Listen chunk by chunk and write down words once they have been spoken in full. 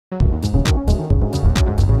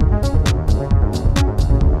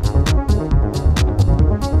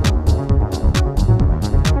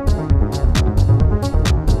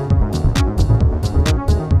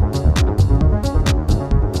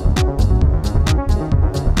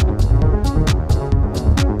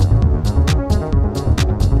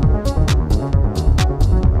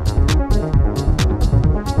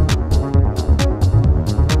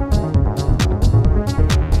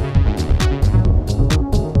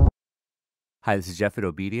Hi, this is Jeff at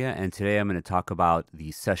Obedia, and today I'm going to talk about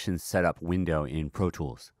the session setup window in Pro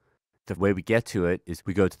Tools. The way we get to it is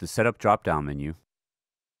we go to the Setup drop-down menu,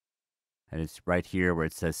 and it's right here where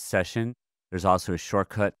it says Session. There's also a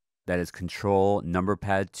shortcut that is Control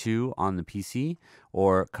Numberpad 2 on the PC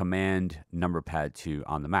or Command Numberpad 2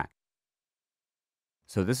 on the Mac.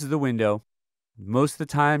 So this is the window. Most of the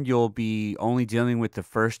time, you'll be only dealing with the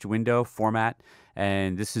first window format,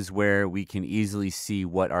 and this is where we can easily see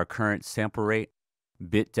what our current sample rate,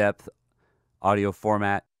 bit depth, audio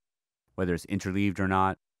format, whether it's interleaved or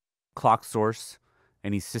not, clock source,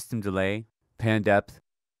 any system delay, pan depth,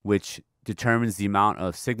 which determines the amount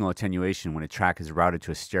of signal attenuation when a track is routed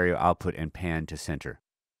to a stereo output and pan to center.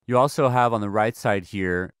 You also have on the right side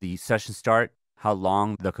here the session start, how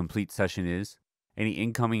long the complete session is, any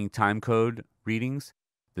incoming timecode readings,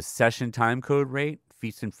 the session timecode rate,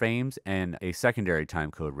 feet and frames, and a secondary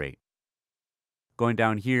timecode rate. Going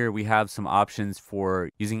down here, we have some options for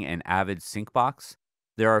using an Avid Sync box.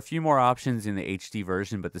 There are a few more options in the HD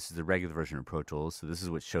version, but this is the regular version of Pro Tools, so this is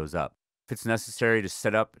what shows up. If it's necessary to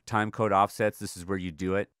set up timecode offsets, this is where you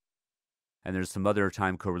do it. And there's some other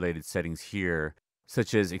timecode related settings here,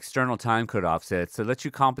 such as external timecode offsets that let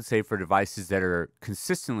you compensate for devices that are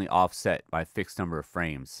consistently offset by a fixed number of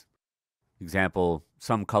frames. Example,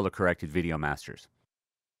 some color-corrected video masters.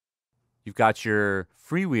 You've got your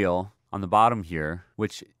freewheel on the bottom here,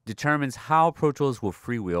 which determines how Pro Tools will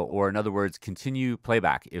freewheel, or in other words, continue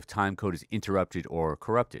playback if timecode is interrupted or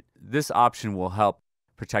corrupted. This option will help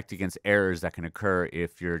protect against errors that can occur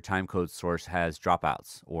if your timecode source has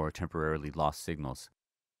dropouts or temporarily lost signals.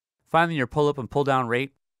 Finally, your pull-up and pull-down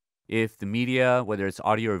rate. If the media, whether it's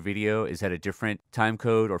audio or video, is at a different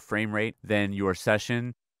timecode or frame rate than your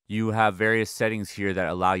session, you have various settings here that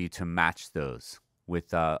allow you to match those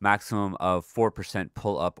with a maximum of 4%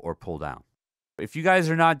 pull up or pull down. If you guys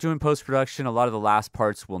are not doing post-production, a lot of the last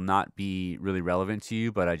parts will not be really relevant to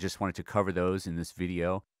you, but I just wanted to cover those in this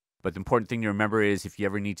video. But the important thing to remember is if you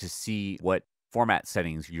ever need to see what format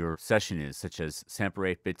settings your session is, such as sample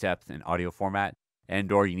rate, bit depth, and audio format,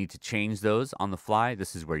 and or you need to change those on the fly,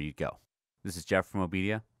 this is where you go. This is Jeff from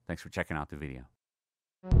Obedia. Thanks for checking out the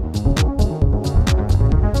video.